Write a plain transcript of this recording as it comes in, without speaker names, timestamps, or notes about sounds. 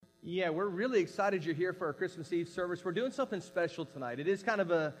Yeah, we're really excited you're here for our Christmas Eve service. We're doing something special tonight. It is kind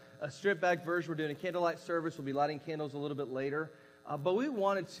of a stripped-back version. We're doing a candlelight service. We'll be lighting candles a little bit later. But we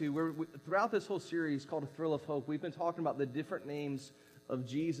wanted to, throughout this whole series called A Thrill of Hope, we've been talking about the different names of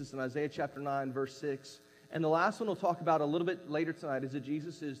Jesus in Isaiah chapter 9, verse 6. And the last one we'll talk about a little bit later tonight is that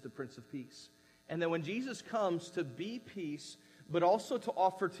Jesus is the Prince of Peace. And that when Jesus comes to be peace, but also to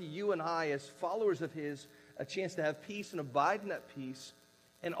offer to you and I as followers of His a chance to have peace and abide in that peace,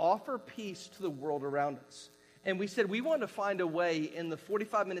 and offer peace to the world around us. And we said we want to find a way in the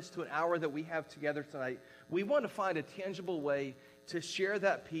 45 minutes to an hour that we have together tonight, we want to find a tangible way to share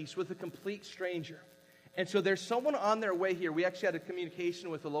that peace with a complete stranger. And so there's someone on their way here. We actually had a communication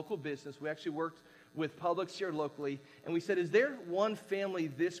with a local business. We actually worked with Publix here locally. And we said, is there one family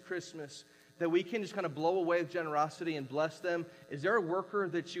this Christmas that we can just kind of blow away with generosity and bless them? Is there a worker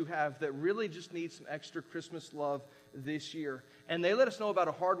that you have that really just needs some extra Christmas love this year? And they let us know about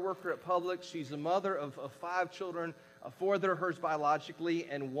a hard worker at Publix. She's the mother of 5 children, 4 that are hers biologically,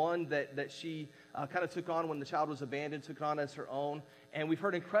 and 1 that she kind of took on when the child was abandoned, took on as her own. And we've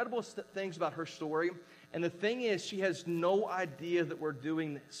heard incredible things about her story. And the thing is, she has no idea that we're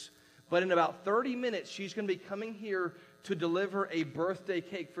doing this. But in about 30 minutes, she's going to be coming here to deliver a birthday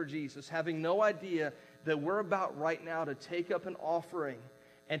cake for Jesus, having no idea that we're about right now to take up an offering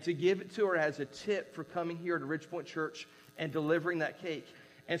and to give it to her as a tip for coming here to Ridgepoint Church and delivering that cake.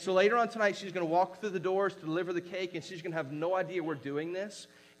 And so later on tonight, she's going to walk through the doors to deliver the cake, and she's going to have no idea we're doing this.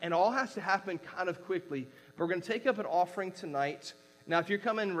 And all has to happen kind of quickly. But we're going to take up an offering tonight. Now, if you're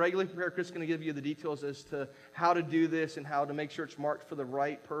coming regularly prepared, Chris is going to give you the details as to how to do this and how to make sure it's marked for the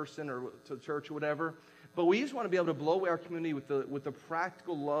right person or to the church or whatever. But we just want to be able to blow away our community with the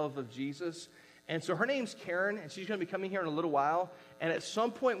practical love of Jesus. And so her name's Karen, and she's going to be coming here in a little while. And at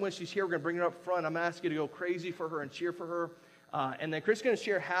some point when she's here, we're going to bring her up front. I'm going to ask you to go crazy for her and cheer for her. And then Chris is going to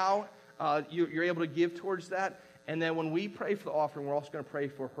share how you're able to give towards that. And then when we pray for the offering, we're also going to pray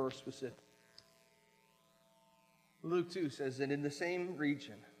for her specifically. Luke 2 says that in the same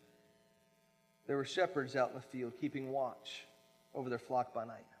region, there were shepherds out in the field keeping watch over their flock by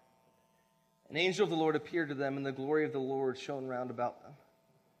night. An angel of the Lord appeared to them, and the glory of the Lord shone round about them,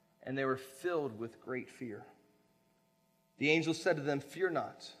 and they were filled with great fear. The angel said to them, "Fear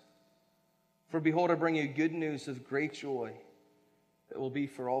not, for behold, I bring you good news of great joy that will be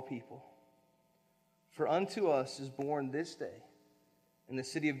for all people. For unto us is born this day in the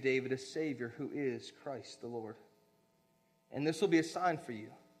city of David a Savior, who is Christ the Lord. And this will be a sign for you.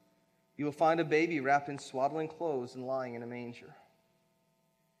 You will find a baby wrapped in swaddling clothes and lying in a manger."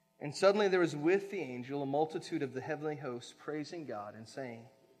 And suddenly there was with the angel a multitude of the heavenly hosts praising God and saying,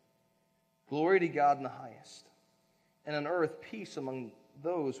 "Glory to God in the highest, and on earth peace among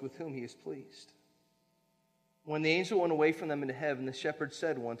those with whom He is pleased." When the angel went away from them into heaven, the shepherds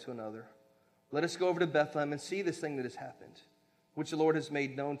said one to another, "Let us go over to Bethlehem and see this thing that has happened, which the Lord has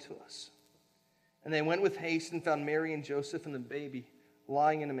made known to us." And they went with haste and found Mary and Joseph and the baby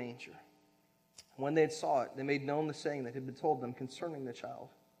lying in a manger. When they had saw it, they made known the saying that had been told them concerning the child.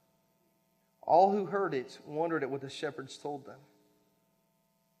 All who heard it wondered at what the shepherds told them.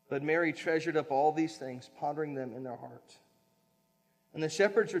 But Mary treasured up all these things, pondering them in their heart. And the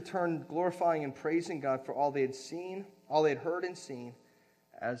shepherds returned, glorifying and praising God for all they had seen, all they had heard and seen,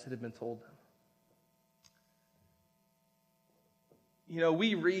 as it had been told them. You know,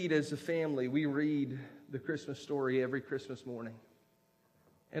 we read as a family, we read the Christmas story every Christmas morning.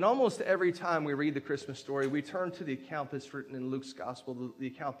 And almost every time we read the Christmas story, we turn to the account that's written in Luke's gospel, the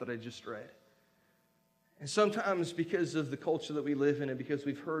account that I just read. And sometimes because of the culture that we live in and because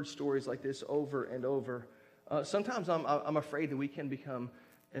we've heard stories like this over and over, sometimes I'm afraid that we can become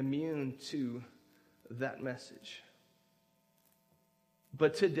immune to that message.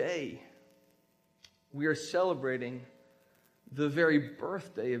 But today, we are celebrating the very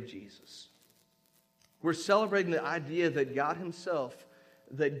birthday of Jesus. We're celebrating the idea that God Himself,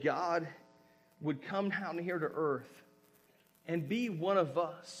 that God would come down here to earth and be one of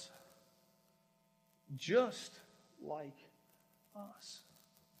us, just like us.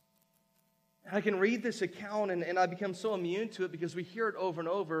 And I can read this account and I become so immune to it because we hear it over and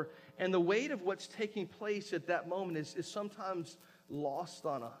over, and the weight of what's taking place at that moment is sometimes lost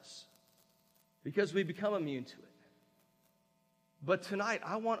on us because we become immune to it. But tonight,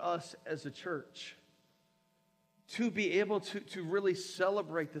 I want us as a church to be able to really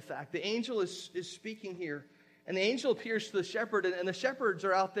celebrate the fact. The angel is speaking here, and the angel appears to the shepherd, and the shepherds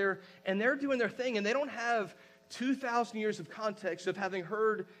are out there, and they're doing their thing, and they don't have 2,000 years of context of having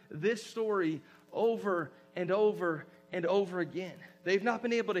heard this story over and over and over again. They've not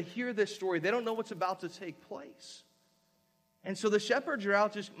been able to hear this story. They don't know what's about to take place. And so the shepherds are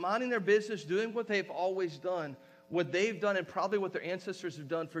out just minding their business, doing what they've always done, what they've done and probably what their ancestors have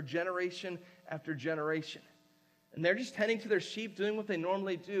done for generation after generation. And they're just tending to their sheep, doing what they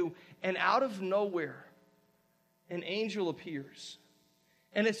normally do. And out of nowhere, an angel appears.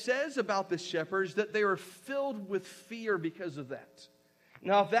 And it says about the shepherds that they were filled with fear because of that.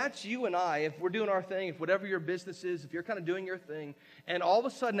 Now, if that's you and I, if we're doing our thing, if whatever your business is, if you're kind of doing your thing, and all of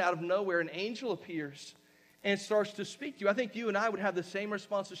a sudden out of nowhere an angel appears and starts to speak to you, I think you and I would have the same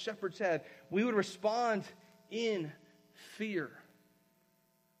response the shepherds had. We would respond in fear.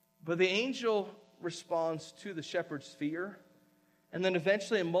 But the angel responds to the shepherd's fear, and then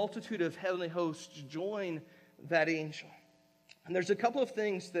eventually a multitude of heavenly hosts join that angel. And there's a couple of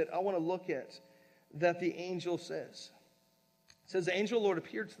things that I want to look at that the angel says. It says, the angel of the Lord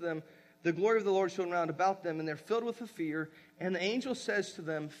appeared to them, the glory of the Lord shone round about them, and they're filled with a fear, and the angel says to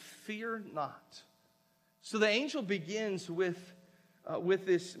them, fear not. So the angel begins with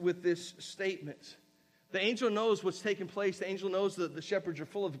this statement. The angel knows what's taking place. The angel knows that the shepherds are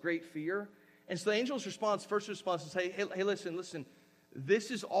full of great fear. And so the angel's first response is, hey, listen,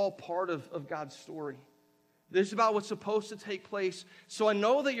 this is all part of God's story. This is about what's supposed to take place. So I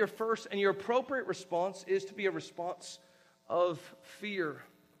know that your first and your appropriate response is to be a response of fear.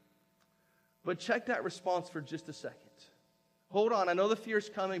 But check that response for just a second. Hold on, I know the fear is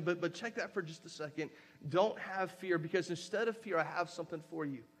coming, but check that for just a second. Don't have fear, because instead of fear, I have something for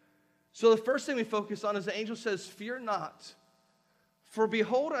you. So the first thing we focus on is the angel says, fear not, for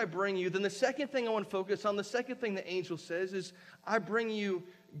behold, I bring you. Then the second thing I want to focus on, the second thing the angel says is, I bring you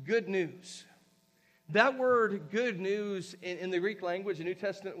good news. That word good news in the Greek language, the New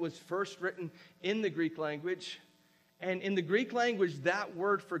Testament was first written in the Greek language. And in the Greek language, that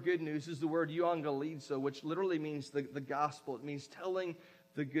word for good news is the word euangelizo, which literally means the gospel. It means telling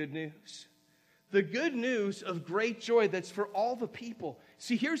the good news. The good news of great joy that's for all the people.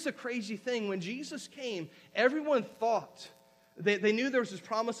 See, here's the crazy thing. When Jesus came, everyone thought, they knew there was this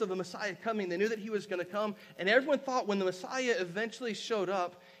promise of the Messiah coming. They knew that he was going to come. And everyone thought when the Messiah eventually showed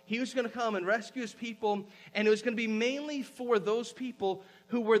up, he was going to come and rescue his people. And it was going to be mainly for those people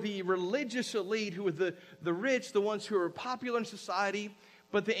who were the religious elite, who were the rich, the ones who were popular in society.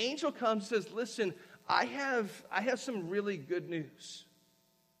 But the angel comes and says, listen, I have some really good news.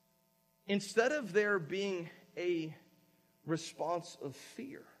 Instead of there being a response of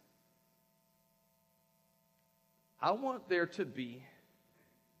fear, I want there to be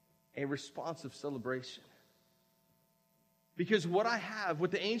a response of celebration. Because what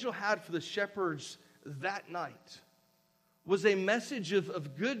the angel had for the shepherds that night was a message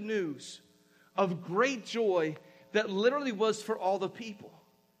of good news, of great joy that literally was for all the people.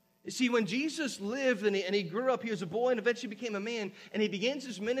 You see, when Jesus lived and he grew up, he was a boy and eventually became a man, and he begins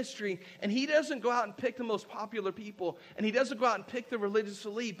his ministry, and he doesn't go out and pick the most popular people, and he doesn't go out and pick the religious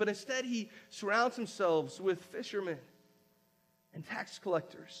elite, but instead he surrounds himself with fishermen and tax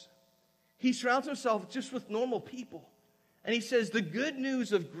collectors. He surrounds himself just with normal people. And he says the good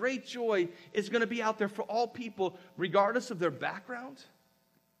news of great joy is going to be out there for all people, regardless of their background,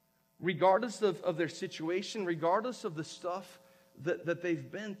 regardless of their situation, regardless of the stuff that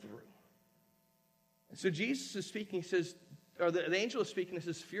they've been through. And so Jesus is speaking, he says, or the angel is speaking, he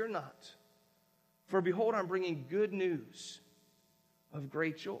says, fear not, for behold, I'm bringing good news of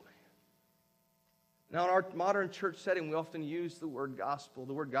great joy. Now, in our modern church setting, we often use the word gospel.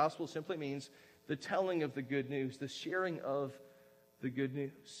 The word gospel simply means the telling of the good news, the sharing of the good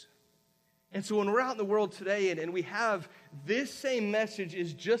news. And so when we're out in the world today and we have this same message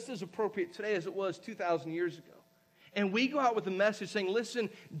is just as appropriate today as it was 2,000 years ago. And we go out with a message saying, listen,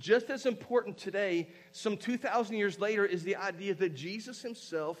 just as important today, some 2,000 years later, is the idea that Jesus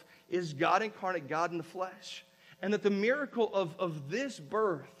himself is God incarnate, God in the flesh. And that the miracle of this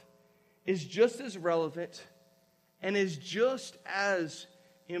birth is just as relevant and is just as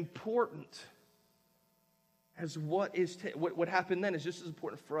important as what happened then is just as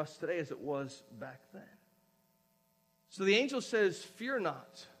important for us today as it was back then. So the angel says, fear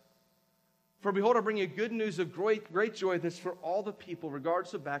not. For behold, I bring you good news of great joy that's for all the people,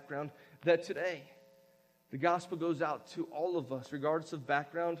 regardless of background, that today the gospel goes out to all of us, regardless of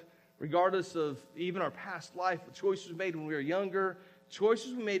background, regardless of even our past life, the choices we made when we were younger,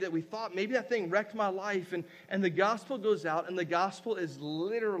 choices we made that we thought, maybe that thing wrecked my life, and the gospel goes out, and the gospel is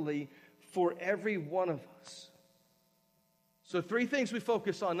literally for every one of us. So 3 things we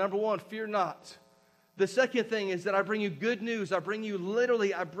focus on. Number 1, fear not. The second thing is that I bring you good news. I bring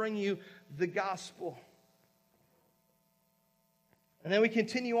you the gospel. And then we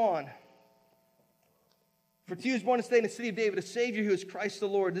continue on. For to you is born this day in the city of David a Savior who is Christ the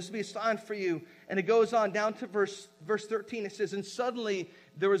Lord. This will be a sign for you. And it goes on down to verse 13. It says, and suddenly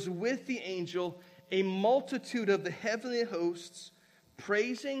there was with the angel a multitude of the heavenly hosts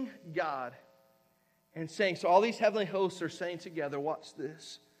praising God and saying, so all these heavenly hosts are saying together, watch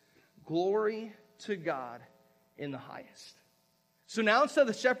this, glory to God in the highest. So now instead of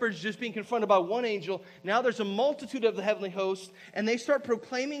the shepherds just being confronted by one angel, now there's a multitude of the heavenly hosts, and they start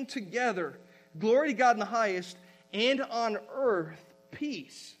proclaiming together, glory to God in the highest, and on earth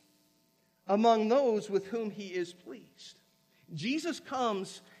peace among those with whom he is pleased. Jesus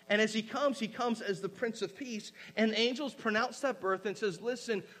comes, and as he comes as the Prince of Peace, and angels pronounce that birth and says,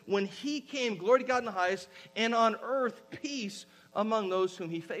 listen, when he came, glory to God in the highest, and on earth peace among those whom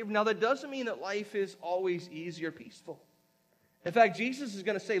he favored. Now that doesn't mean that life is always easy or peaceful. In fact, Jesus is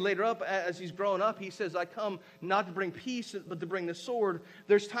going to say later up, as he's growing up, he says, I come not to bring peace, but to bring the sword.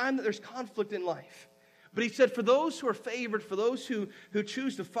 There's time that there's conflict in life. But he said, for those who are favored, for those who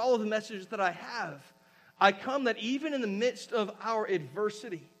choose to follow the message that I have, I come that even in the midst of our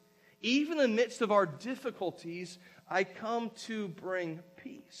adversity, even in the midst of our difficulties, I come to bring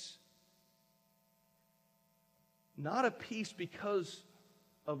peace. Not a peace because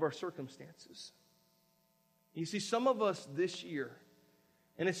of our circumstances. You see, some of us this year,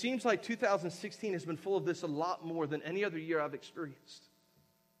 and it seems like 2016 has been full of this a lot more than any other year I've experienced.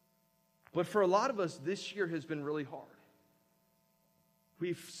 But for a lot of us, this year has been really hard.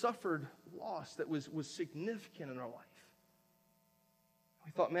 We've suffered loss that was significant in our life.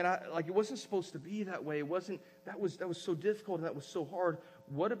 We thought, man, it wasn't supposed to be that way. It wasn't. That was so difficult and that was so hard.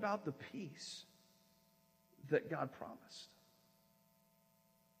 What about the peace that God promised?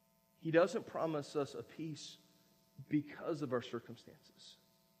 He doesn't promise us a peace because of our circumstances.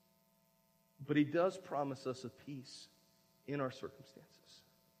 But he does promise us a peace in our circumstances.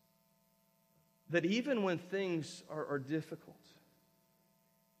 That even when things are difficult,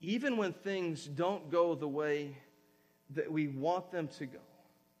 even when things don't go the way that we want them to go,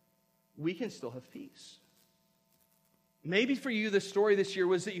 we can still have peace. Maybe for you, the story this year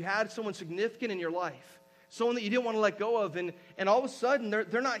was that you had someone significant in your life, someone that you didn't want to let go of, and all of a sudden,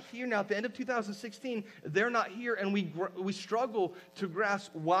 they're not here now. At the end of 2016, they're not here, and we struggle to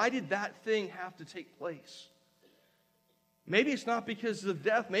grasp, why did that thing have to take place? Maybe it's not because of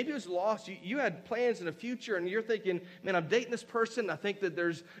death. Maybe it was loss. You had plans in the future, and you're thinking, man, I'm dating this person. I think that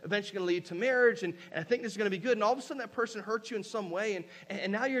there's eventually going to lead to marriage, and I think this is going to be good. And all of a sudden, that person hurts you in some way,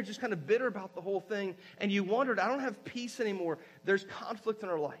 and now you're just kind of bitter about the whole thing, and you wondered, I don't have peace anymore. There's conflict in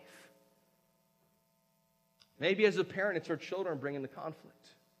our life. Maybe as a parent, it's our children bringing the conflict.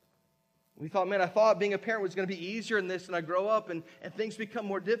 We thought, man, I thought being a parent was going to be easier than this, and I grow up, and things become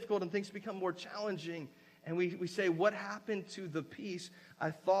more difficult, and things become more challenging. And we say, what happened to the peace?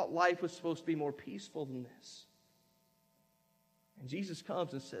 I thought life was supposed to be more peaceful than this. And Jesus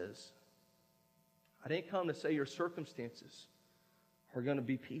comes and says, I didn't come to say your circumstances are going to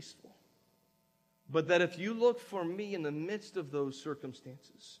be peaceful, but that if you look for me in the midst of those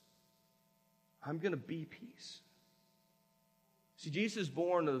circumstances, I'm going to be peace. See, Jesus is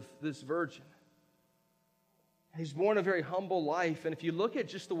born of this virgin. He's born a very humble life. And if you look at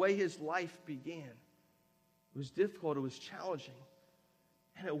just the way his life began, it was difficult, it was challenging,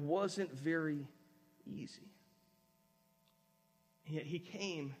 and it wasn't very easy. And yet he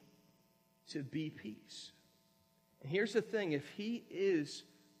came to be peace. And here's the thing, if he is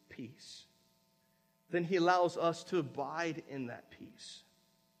peace, then he allows us to abide in that peace.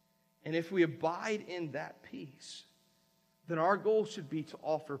 And if we abide in that peace, then our goal should be to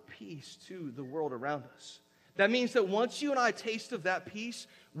offer peace to the world around us. That means that once you and I taste of that peace,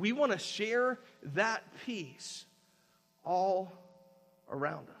 we want to share that peace all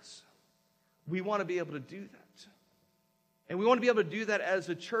around us. We want to be able to do that. And we want to be able to do that as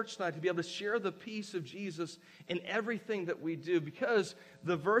a church tonight, to be able to share the peace of Jesus in everything that we do. Because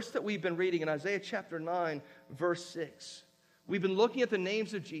the verse that we've been reading in Isaiah chapter 9, verse 6, we've been looking at the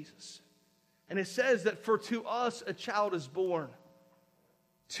names of Jesus. And it says that for to us a child is born.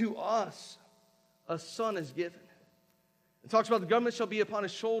 To us a son is given. It talks about the government shall be upon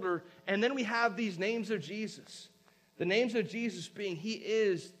his shoulder. And then we have these names of Jesus. The names of Jesus being, he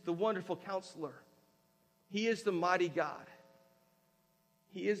is the wonderful counselor. He is the mighty God.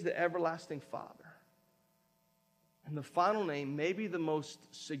 He is the everlasting Father. And the final name, maybe the most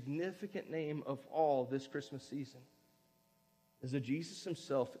significant name of all this Christmas season, is that Jesus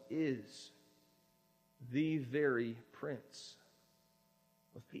himself is the very Prince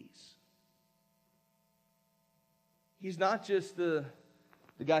of Peace. He's not just the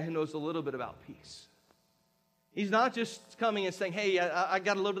guy who knows a little bit about peace. He's not just coming and saying, hey, I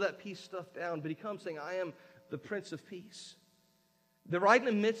got a little bit of that peace stuff down, but he comes saying, I am the Prince of Peace. That right in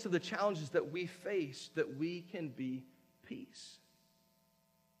the midst of the challenges that we face, that we can be peace.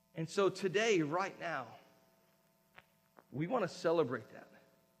 And so today, right now, we want to celebrate that.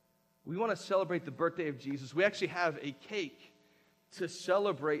 We want to celebrate the birthday of Jesus. We actually have a cake to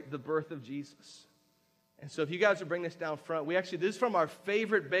celebrate the birth of Jesus. And so if you guys would bring this down front, this is from our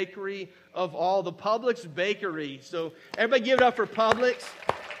favorite bakery of all, the Publix Bakery. So everybody give it up for Publix.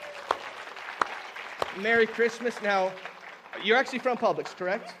 Merry Christmas. Now, you're actually from Publix,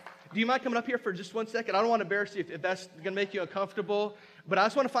 correct? Do you mind coming up here for just 1 second? I don't want to embarrass you if that's going to make you uncomfortable, but I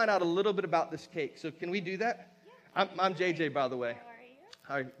just want to find out a little bit about this cake. So can we do that? Yeah. I'm JJ, by the way. How are you?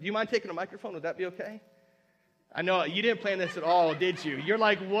 All right. Do you mind taking a microphone? Would that be okay? I know you didn't plan this at all, did you? You're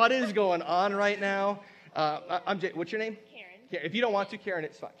like, what is going on right now? I'm Jay. What's your name? Karen. If you don't want to, Karen,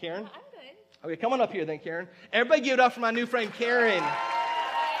 it's fine. Karen? I'm good. Okay, come on up here then, Karen. Everybody give it up for my new friend, Karen.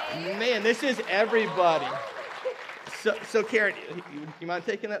 Man, this is everybody. So Karen, you mind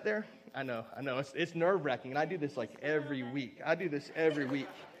taking that there? I know. It's nerve-wracking, and I do this like every week. I decorate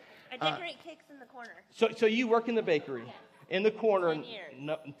cakes in the corner. So you work in the bakery, in the corner. 10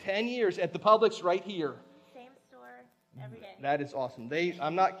 years. 10 years at the Publix right here. Same store every day. That is awesome.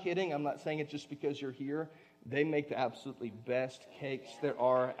 I'm not kidding. I'm not saying it just because you're here. They make the absolutely best cakes there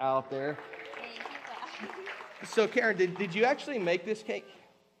are out there. Thank you. So Karen, did you actually make this cake?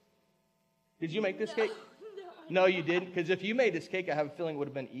 Did you make this cake? No, you didn't. Because if you made this cake, I have a feeling it would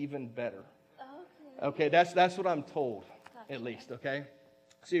have been even better. Okay, that's what I'm told, at least, okay?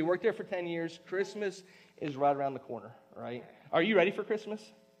 So you worked there for 10 years. Christmas is right around the corner, right? Are you ready for Christmas?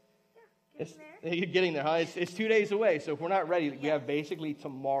 Yeah, You're getting there, huh? It's 2 days away, so if we're not ready, we have basically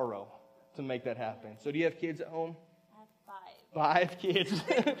tomorrow to make that happen. So do you have kids at home? I have 5 kids.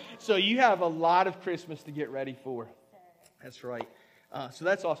 So you have a lot of Christmas to get ready for. That's right. So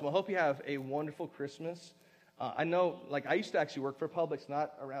that's awesome. I hope you have a wonderful Christmas. I know, I used to actually work for Publix,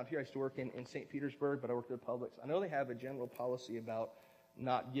 not around here. I used to work in St. Petersburg, but I worked at Publix. I know they have a general policy about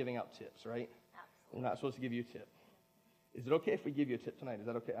not giving out tips, right? Absolutely. We're not supposed to give you a tip. Is it okay if we give you a tip tonight? Is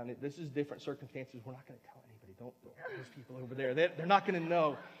that okay? I mean, this is different circumstances. We're not going to tell anybody. Don't those people over there. They're not going to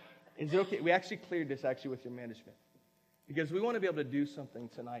know. Is it okay? We actually cleared this with your management because we want to be able to do something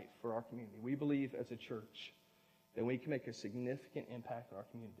tonight for our community. We believe as a church that we can make a significant impact on our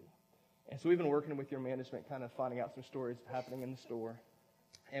community. And so we've been working with your management, kind of finding out some stories happening in the store.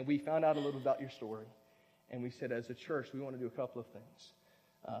 And we found out a little about your story. And we said, as a church, we want to do a couple of things.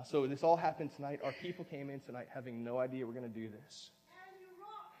 So this all happened tonight. Our people came in tonight having no idea we're going to do this.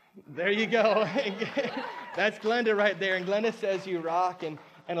 There you go. That's Glenda right there. And Glenda says you rock. And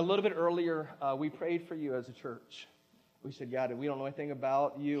a little bit earlier, we prayed for you as a church. We said, God, we don't know anything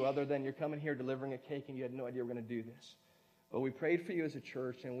about you other than you're coming here delivering a cake and you had no idea we're going to do this. But we prayed for you as a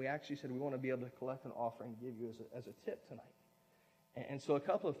church, and we actually said we want to be able to collect an offering and give you as a tip tonight. And so a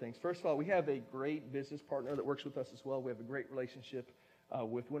couple of things. First of all, we have a great business partner that works with us as well. We have a great relationship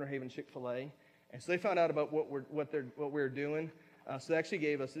with Winter Haven Chick-fil-A. And so they found out about what we're doing. So they actually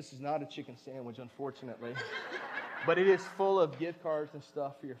gave us, this is not a chicken sandwich, unfortunately, but it is full of gift cards and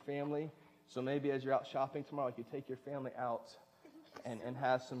stuff for your family. So maybe as you're out shopping tomorrow, you could take your family out and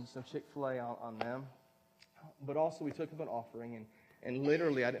have some Chick-fil-A on them. But also we took up an offering, and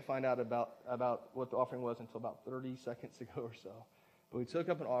literally I didn't find out about what the offering was until about 30 seconds ago or so. But we took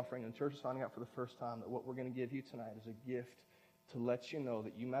up an offering, and the church is finding out for the first time that what we're going to give you tonight is a gift to let you know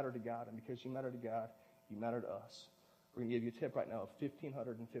that you matter to God, and because you matter to God, you matter to us. We're going to give you a tip right now of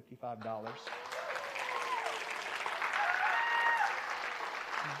 $1,555.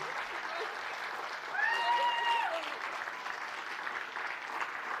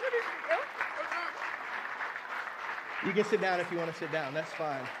 You can sit down if you want to sit down. That's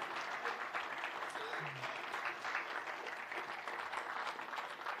fine.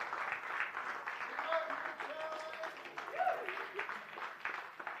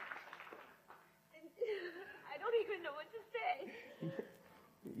 I don't even know what to say.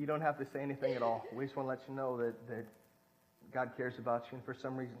 You don't have to say anything at all. We just want to let you know that God cares about you, and for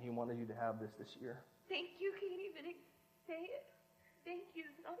some reason He wanted you to have this year. Thank you. Can't even say it. Thank you.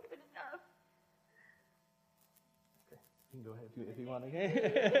 It's not even enough. You can go ahead if you want to.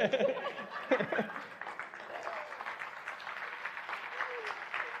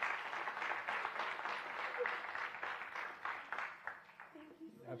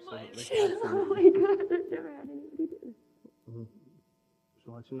 Absolutely. Oh my God, I've never had anybody do this. Mm-hmm. Just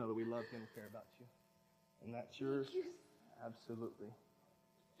want you to know that we love you and care about you. And that's yours. Absolutely.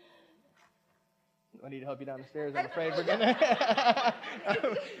 I need to help you down the stairs. I'm afraid we're going to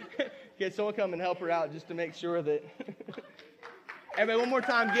get someone come and help her out just to make sure that... Everybody, one more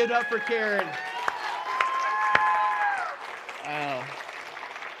time, give it up for Karen. Wow.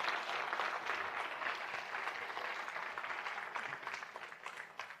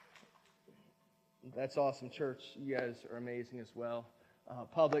 That's awesome, church. You guys are amazing as well.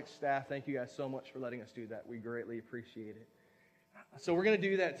 Public staff, thank you guys so much for letting us do that. We greatly appreciate it. So we're going to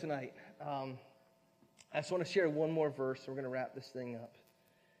do that tonight. I just want to share one more verse, and we're going to wrap this thing up.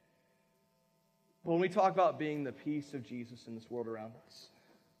 When we talk about being the peace of Jesus in this world around us,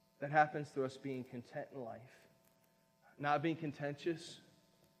 that happens through us being content in life. Not being contentious,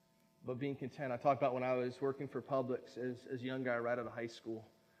 but being content. I talked about when I was working for Publix as a young guy right out of high school.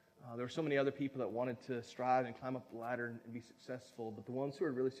 There were so many other people that wanted to strive and climb up the ladder and be successful, but the ones who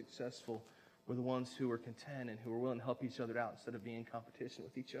were really successful were the ones who were content and who were willing to help each other out instead of being in competition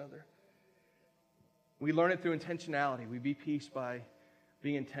with each other. We learn it through intentionality. We be peace by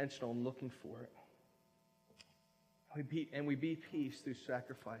being intentional and looking for it. We be peace through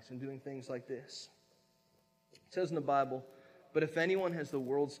sacrifice and doing things like this. It says in the Bible, "But if anyone has the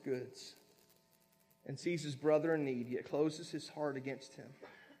world's goods and sees his brother in need, yet closes his heart against him,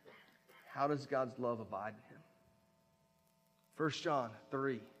 how does God's love abide in him?" 1 John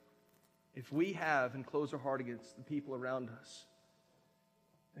 3. If we have and close our heart against the people around us,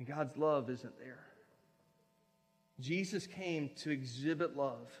 then God's love isn't there. Jesus came to exhibit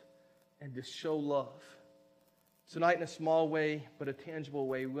love and to show love. Tonight, in a small way, but a tangible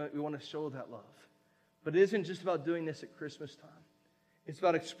way, we want to show that love. But it isn't just about doing this at Christmas time. It's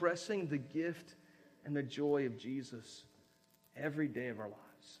about expressing the gift and the joy of Jesus every day of our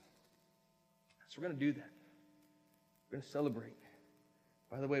lives. So we're going to do that. We're going to celebrate.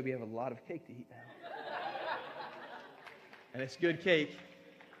 By the way, we have a lot of cake to eat now. And it's good cake.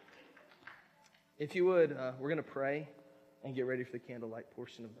 If you would, we're going to pray and get ready for the candlelight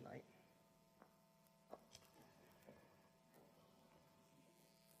portion of the night.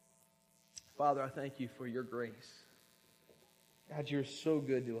 Father, I thank you for your grace. God, you're so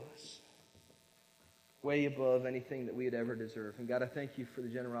good to us. Way above anything that we had ever deserved. And God, I thank you for the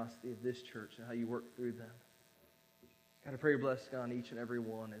generosity of this church and how you work through them. God, I pray your blessing on each and every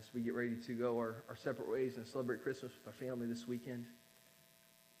one as we get ready to go our separate ways and celebrate Christmas with our family this weekend.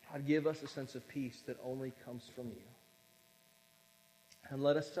 God, give us a sense of peace that only comes from you. And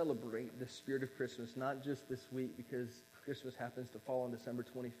let us celebrate the spirit of Christmas, not just this week because Christmas happens to fall on December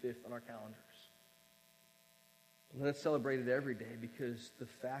 25th on our calendars. Let us celebrate it every day because the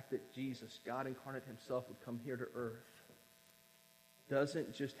fact that Jesus, God incarnate himself, would come here to earth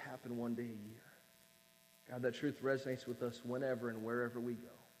doesn't just happen one day a year. God, that truth resonates with us whenever and wherever we go.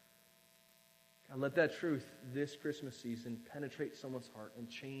 God, let that truth this Christmas season penetrate someone's heart and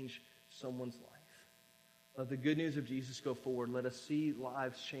change someone's life. Let the good news of Jesus go forward. Let us see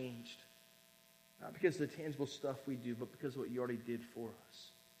lives changed. Not because of the tangible stuff we do, but because of what you already did for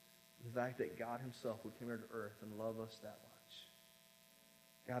us. The fact that God himself would come here to earth and love us that much.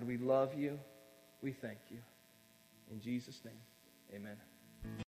 God, we love you. We thank you. In Jesus' name, amen.